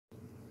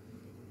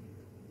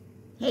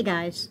Hey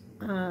guys,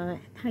 how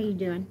you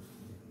doing?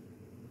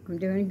 I'm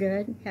doing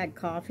good. Had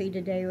coffee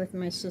today with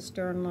my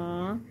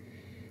sister-in-law,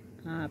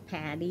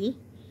 Patty,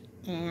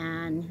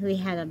 and we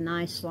had a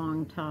nice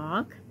long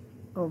talk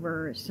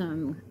over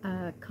some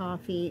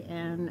coffee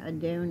and a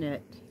donut.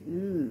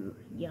 Ooh,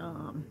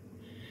 yum.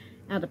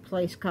 At a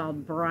place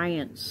called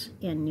Bryant's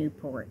in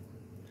Newport.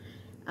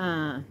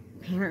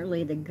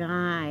 Apparently the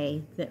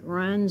guy that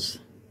runs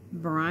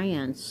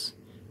Bryant's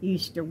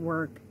used to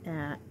work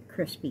at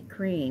Krispy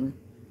Kreme.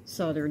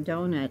 So their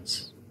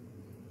donuts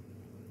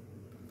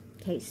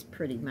taste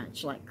pretty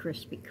much like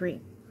Krispy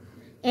Kreme.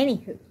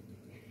 Anywho,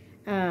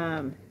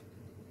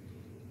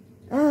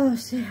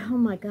 oh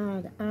my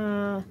God,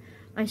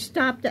 I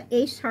stopped at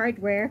Ace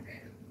Hardware.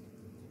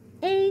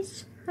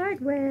 Ace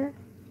Hardware.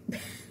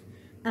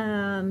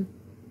 I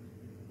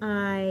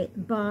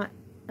bought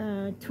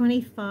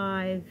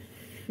 25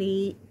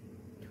 feet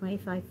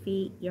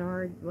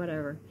yard,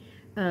 whatever,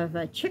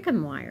 of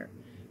chicken wire.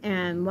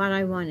 And what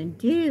I want to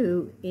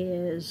do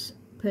is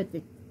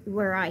put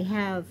where I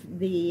have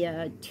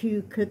the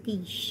 2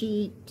 cookie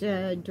sheet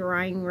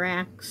drying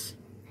racks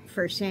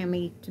for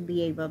Sammy to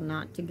be able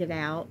not to get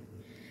out.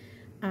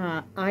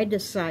 I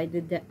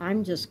decided that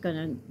I'm just going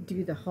to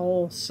do the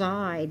whole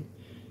side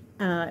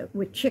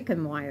with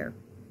chicken wire.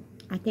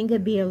 I think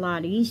it'd be a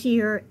lot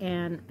easier,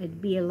 and it'd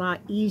be a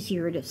lot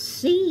easier to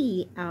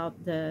see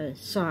out the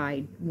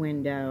side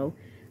window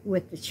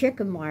with the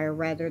chicken wire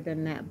rather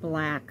than that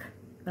black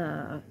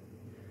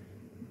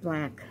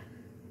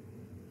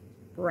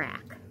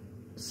rack.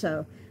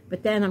 So,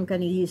 but then I'm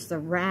going to use the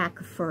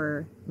rack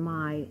for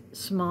my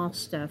small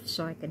stuff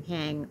so I can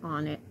hang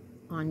on it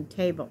on the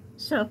table.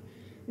 So,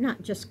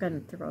 not just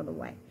going to throw it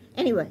away.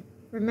 Anyway,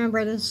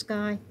 remember this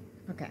guy?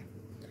 Okay.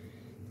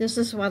 This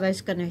is what I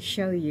was going to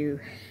show you.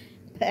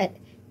 But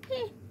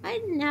I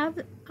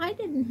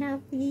didn't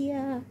have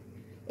the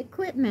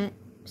equipment,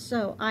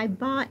 so I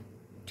bought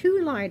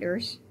 2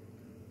 lighters.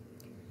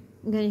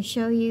 I'm going to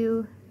show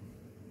you.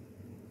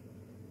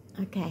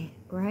 Okay,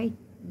 right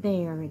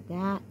there,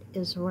 that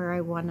is where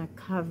I want to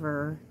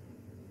cover.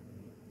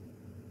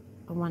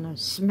 I want to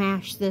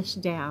smash this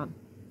down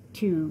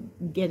to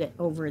get it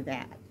over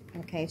that.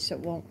 Okay, so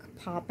it won't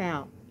pop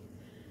out.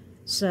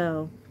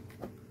 So,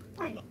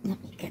 let me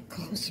get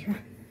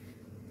closer.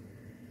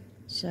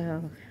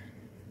 So,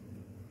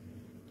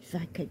 if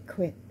I could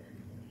quit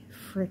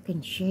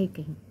frickin'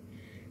 shaking.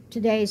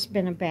 Today's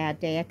been a bad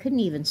day. I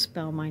couldn't even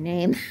spell my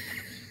name.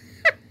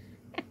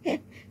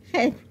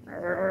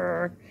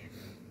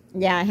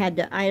 Yeah, I had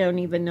to, I don't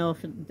even know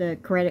if the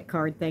credit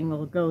card thing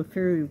will go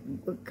through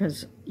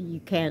because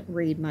you can't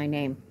read my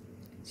name.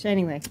 So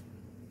anyway,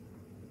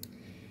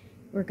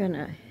 we're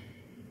gonna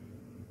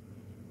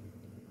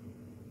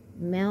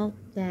melt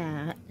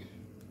that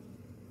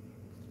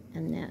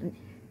and then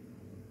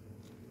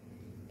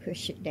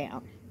push it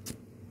down.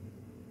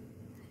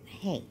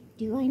 Hey,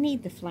 do I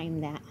need the flame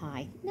that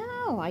high?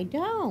 No, I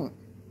don't.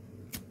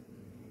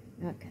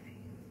 Okay.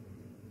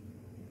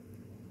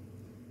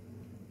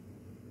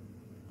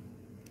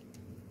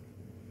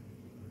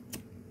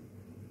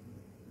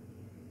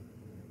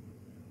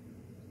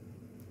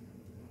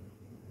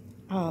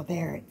 Oh,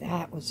 there,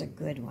 that was a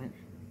good one.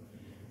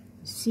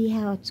 See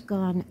how it's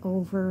gone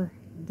over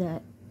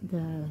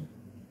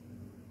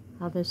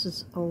how this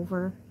is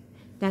over?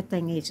 That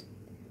thing is,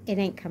 it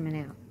ain't coming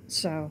out.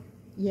 So,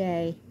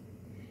 yay.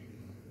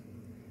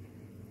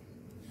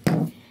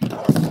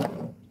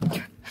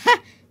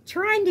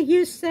 Trying to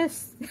use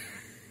this,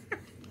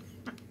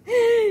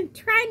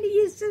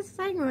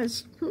 thing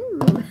was,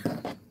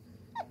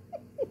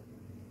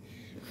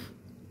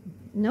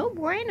 no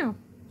bueno.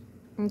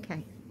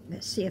 Okay.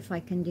 Let's see if I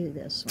can do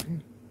this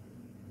one.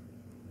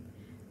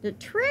 The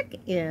trick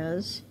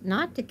is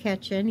not to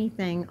catch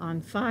anything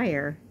on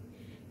fire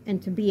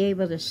and to be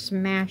able to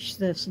smash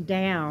this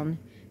down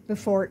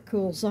before it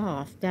cools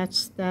off.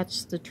 That's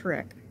the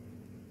trick.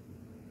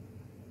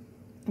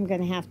 I'm going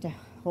to have to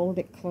hold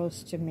it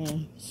close to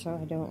me so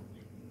I don't.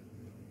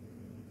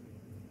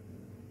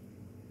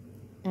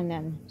 And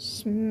then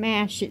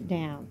smash it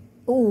down.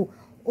 Oh,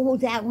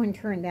 that one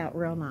turned out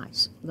real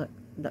nice. Look,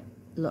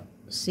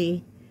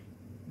 see?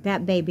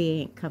 That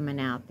baby ain't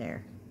coming out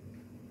there.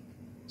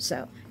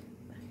 So,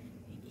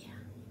 yeah.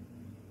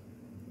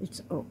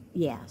 It's, oh,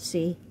 yeah,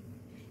 see?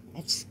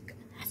 That's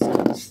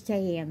going to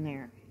stay in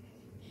there.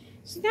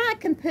 So now I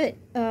can put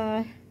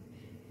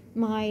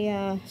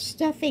my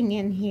stuffing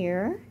in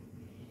here.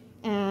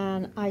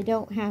 And I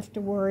don't have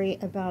to worry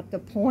about the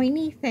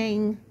pointy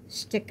thing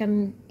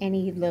sticking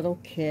any little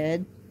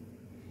kid.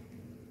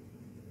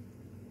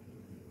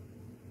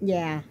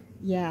 Yeah,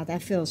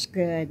 that feels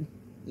good.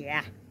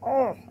 Yeah.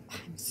 Oh,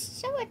 I'm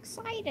so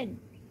excited.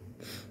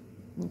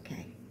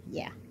 Okay,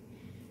 yeah.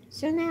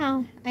 So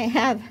now I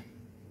have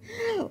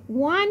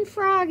 1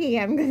 froggy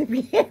I'm going to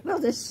be able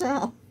to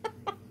sell.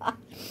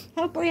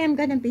 Hopefully I'm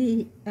going to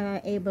be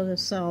able to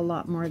sell a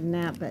lot more than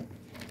that, but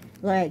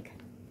like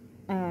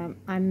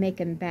I'm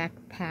making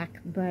backpack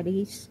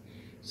buddies.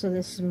 So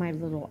this is my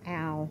little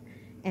owl,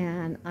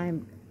 and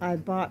I'm I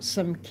bought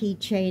some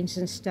keychains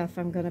and stuff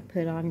I'm going to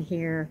put on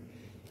here.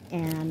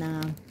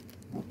 And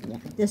yeah,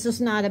 this is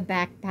not a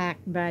backpack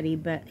buddy,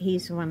 but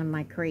he's one of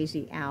my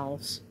crazy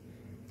owls.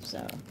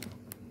 So,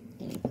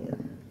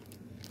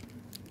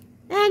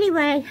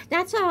 anyway,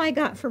 that's all I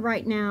got for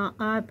right now.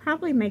 I'll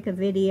probably make a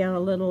video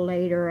a little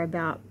later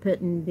about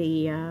putting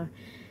the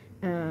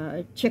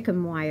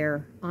chicken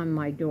wire on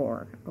my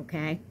door,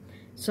 okay?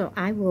 So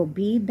I will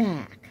be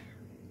back.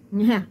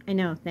 Yeah, I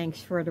know.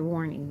 Thanks for the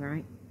warning,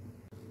 right?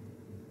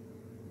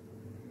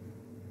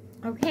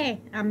 Okay,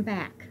 I'm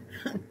back.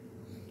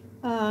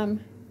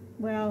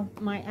 Well,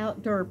 my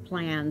outdoor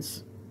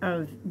plans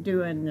of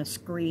doing the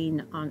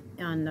screen on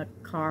the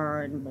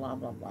car and blah,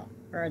 blah, blah,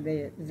 or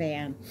the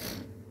van,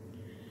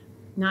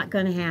 not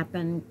going to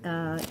happen.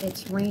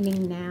 It's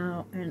raining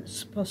now, and it's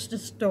supposed to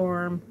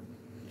storm,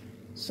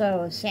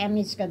 so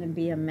Sammy's going to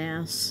be a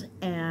mess,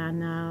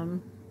 and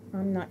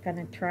I'm not going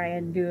to try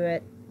and do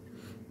it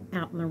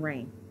out in the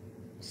rain.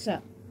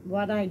 So,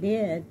 what I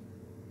did,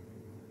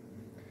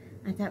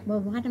 I thought, well,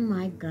 what am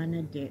I going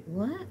to do?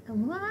 What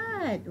am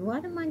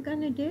I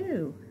going to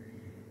do?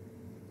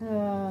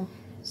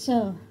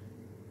 So,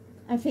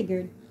 I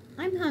figured,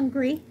 I'm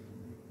hungry.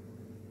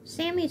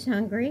 Sammy's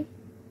hungry.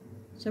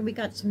 So, we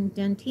got some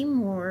Denti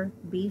Moore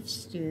beef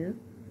stew.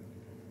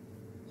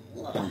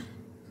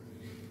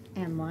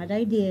 And what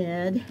I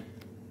did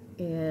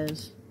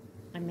is,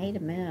 I made a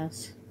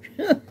mess.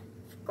 Of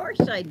course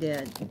I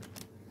did.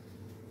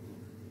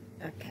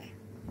 Okay.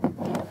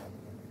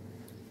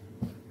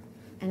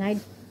 And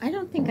I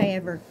don't think I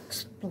ever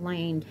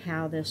explained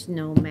how this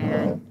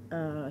Nomad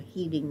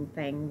heating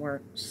thing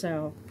works,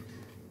 so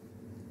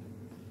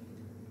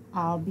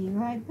I'll be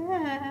right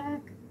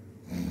back.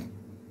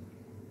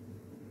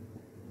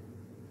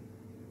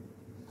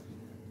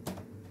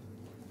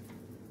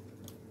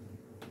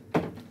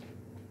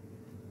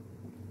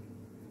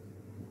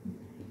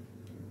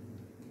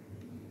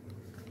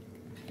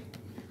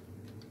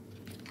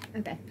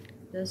 Okay,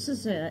 this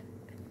is it,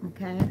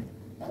 okay?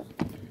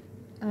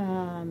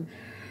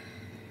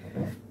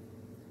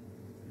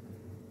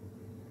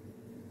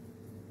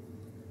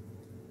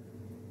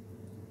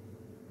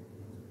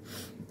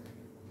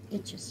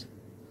 It just,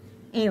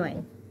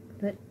 anyway,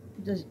 put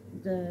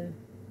the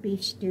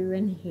beef stew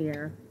in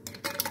here.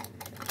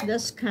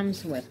 This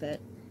comes with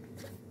it,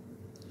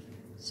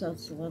 so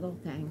it's a little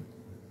thing.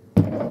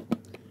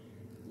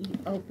 You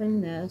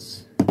open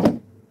this.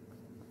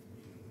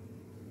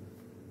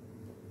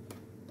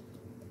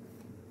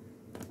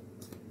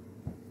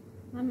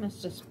 I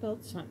must have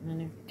spilled something in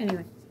there.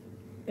 Anyway,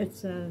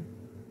 it's a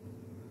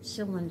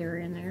cylinder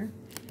in there.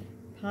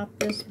 Pop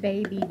this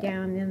baby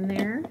down in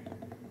there.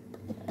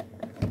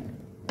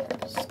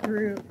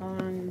 Screw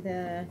on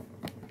the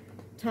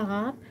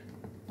top.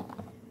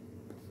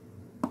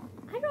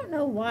 I don't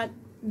know what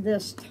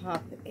this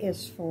top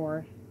is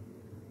for.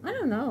 I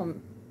don't know.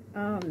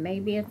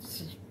 Maybe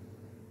it's,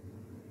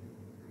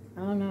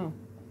 I don't know,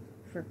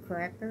 for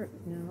cracker?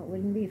 No, it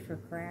wouldn't be for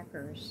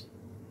crackers.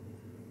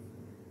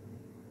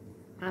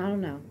 I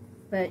don't know,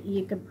 but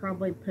you could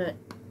probably put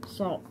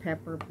salt,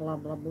 pepper, blah,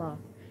 blah, blah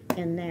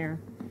in there.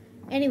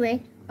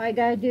 Anyway, all I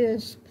gotta do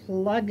is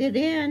plug it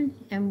in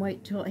and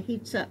wait till it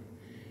heats up.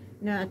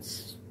 Now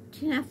it's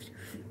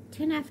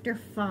 10 after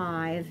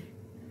 5,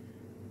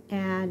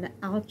 and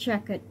I'll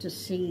check it to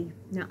see.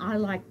 Now, I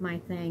like my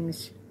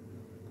things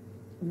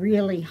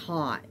really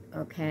hot,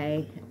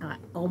 okay?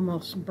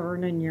 Almost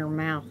burning your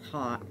mouth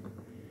hot.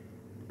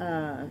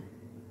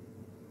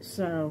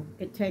 So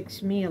it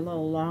takes me a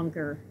little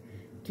longer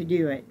to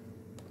do it.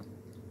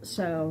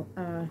 So,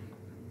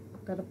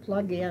 got to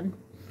plug in,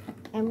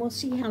 and we'll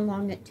see how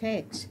long it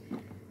takes.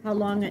 How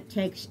long it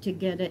takes to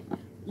get it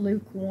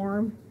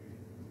lukewarm,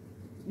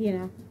 you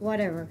know,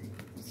 whatever.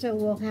 So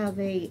we'll have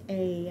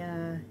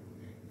a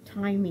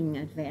timing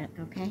event,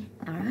 okay?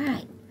 All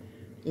right,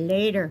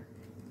 later.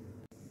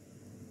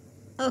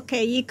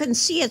 Okay, you can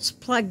see it's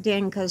plugged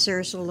in because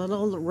there's a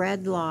little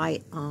red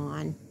light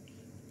on.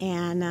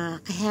 And I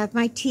have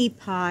my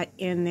teapot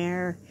in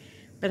there,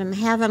 but I'm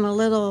having a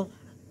little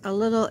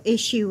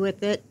issue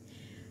with it.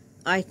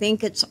 I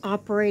think it's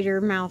operator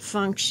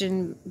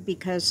malfunction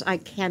because I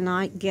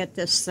cannot get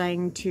this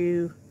thing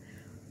to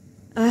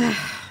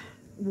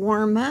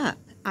warm up.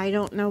 I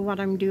don't know what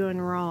I'm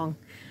doing wrong.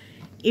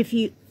 If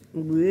you,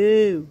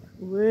 woo.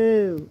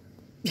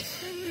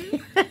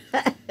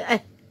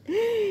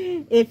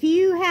 If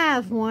you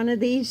have one of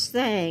these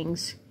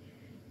things,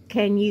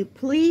 can you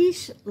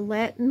please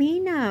let me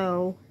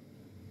know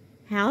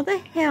how the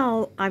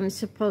hell I'm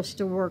supposed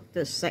to work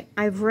this thing?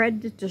 I've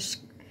read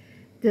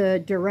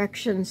the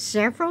directions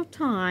several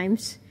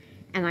times,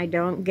 and I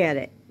don't get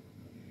it.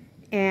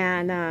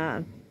 And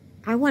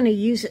I want to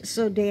use it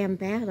so damn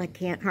bad I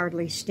can't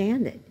hardly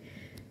stand it.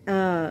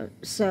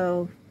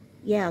 So,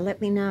 yeah,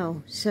 let me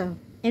know. So,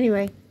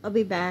 anyway, I'll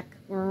be back.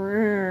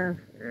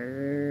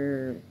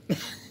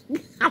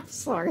 I'm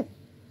sorry.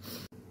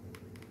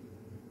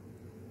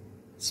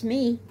 It's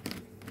me.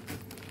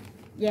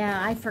 Yeah,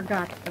 I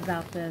forgot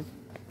about the...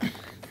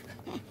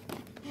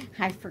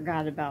 I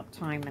forgot about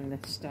timing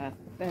this stuff,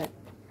 but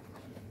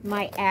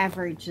my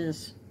average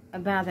is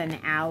about an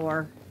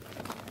hour,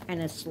 and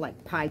it's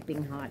like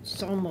piping hot.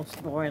 It's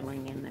almost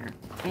boiling in there.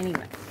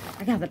 Anyway,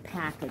 I got a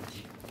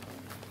package,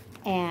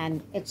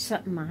 and it's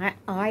something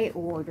I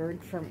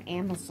ordered from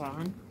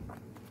Amazon.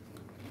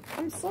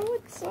 I'm so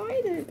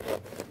excited.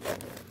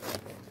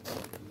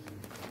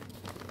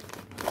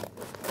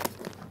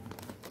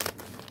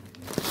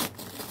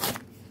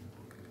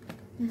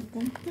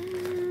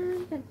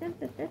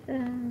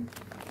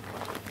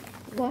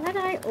 What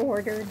I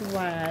ordered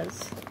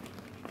was,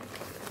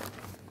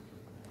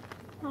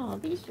 oh,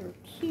 these are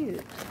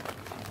cute.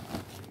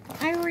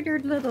 I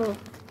ordered little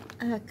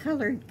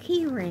colored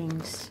key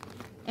rings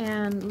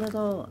and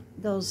little,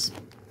 those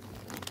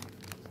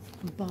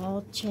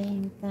ball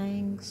chain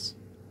things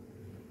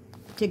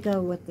to go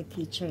with the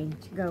keychain,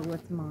 to go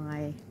with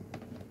my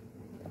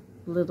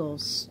little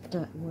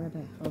stuff. Where the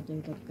hell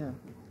did it go?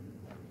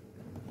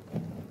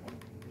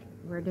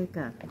 Where'd it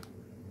go?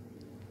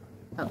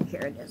 Oh,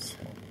 here it is.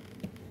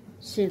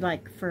 See,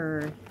 like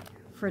for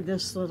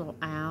this little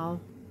owl,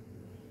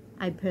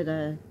 I put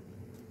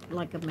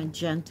like a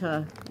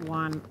magenta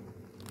one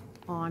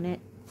on it.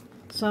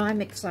 So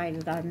I'm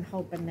excited. I'm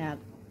hoping that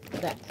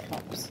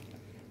helps.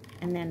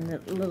 And then the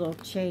little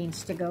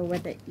chains to go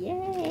with it.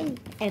 Yay!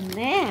 And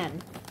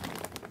then,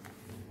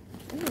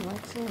 ooh,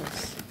 what's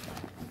this?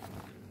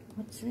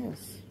 What's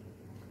this?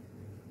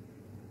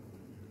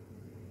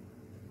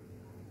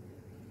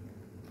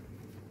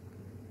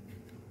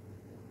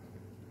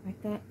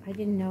 I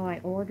didn't know I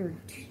ordered.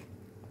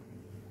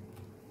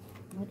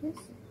 What is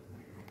it?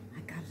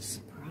 I got a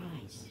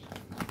surprise.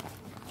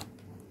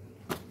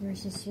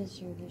 Where's the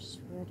scissors?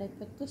 Where did I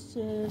put the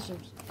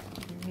scissors?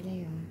 There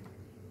they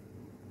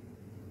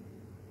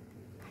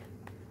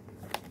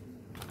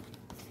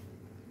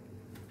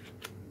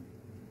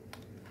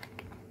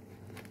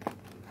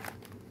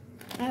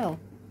are. Oh,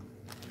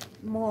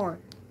 more.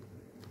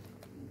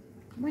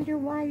 Wonder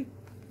why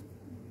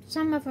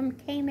some of them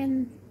came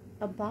in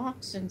a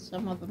box and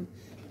some of them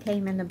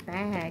came in a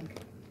bag.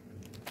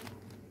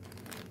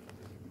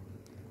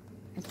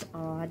 That's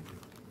odd.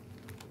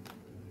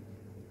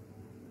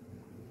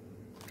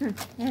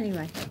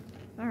 Anyway,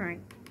 all right,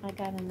 I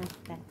got enough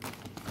of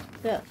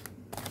that.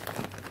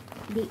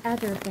 The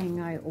other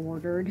thing I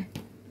ordered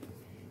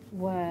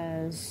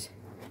was,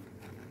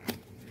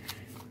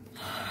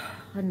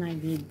 and I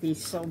need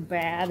these so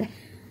bad.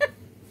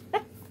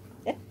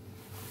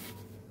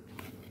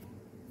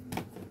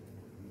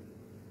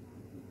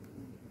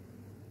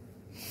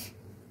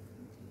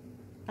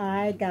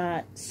 I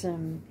got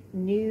some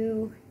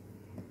new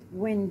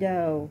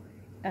window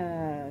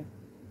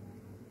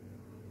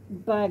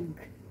bug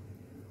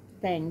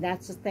thing.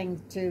 That's a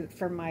thing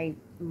for my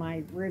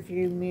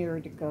review mirror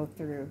to go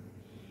through,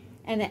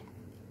 and it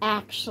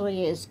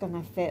actually is going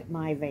to fit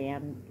my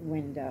van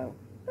window.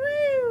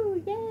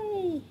 Woo!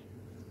 Yay!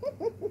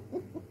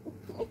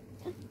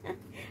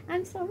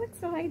 I'm so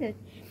excited.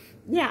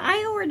 Yeah,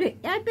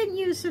 I've been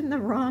using the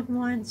wrong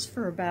ones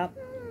for about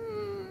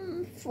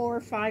 4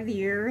 or 5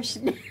 years.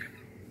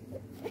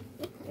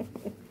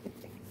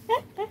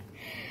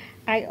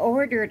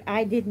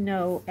 I didn't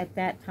know at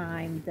that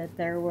time that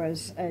there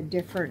was a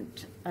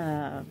different,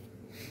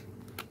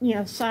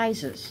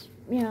 sizes,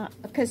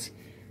 because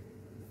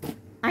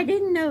I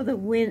didn't know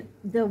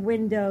the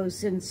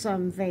windows in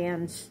some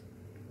vans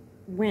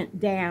went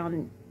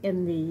down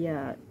in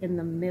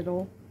the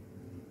middle,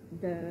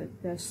 the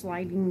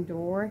sliding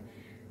door.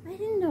 I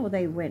didn't know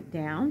they went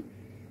down.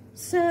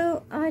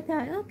 So I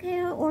thought, okay,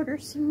 I'll order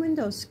some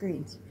window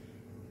screens.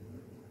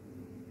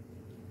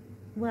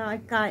 Well,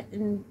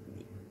 and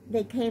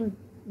they came,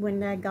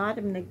 when I got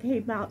them, they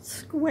came out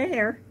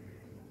square.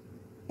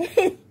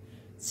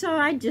 So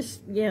I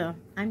just,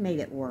 I made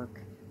it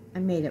work.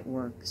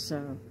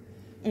 So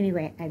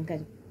anyway, I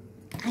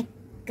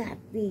got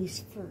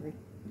these for,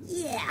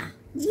 yeah.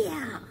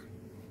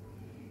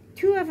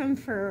 2 of them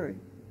for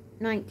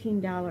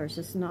 $19.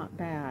 It's not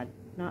bad.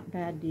 Not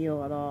bad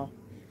deal at all.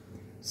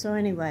 So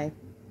anyway,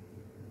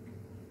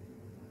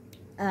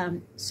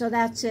 so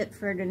that's it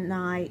for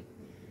tonight.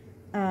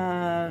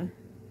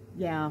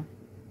 Yeah,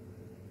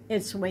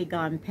 it's way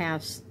gone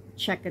past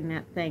checking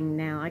that thing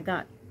now. I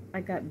got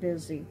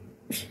busy.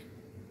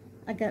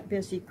 I got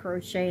busy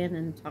crocheting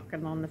and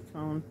talking on the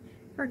phone.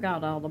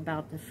 Forgot all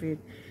about the food.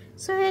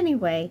 So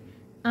anyway,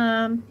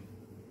 that's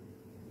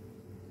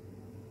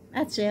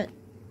it.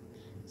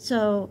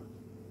 So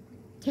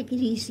take it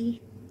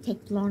easy.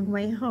 Take the long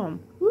way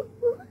home. Woo!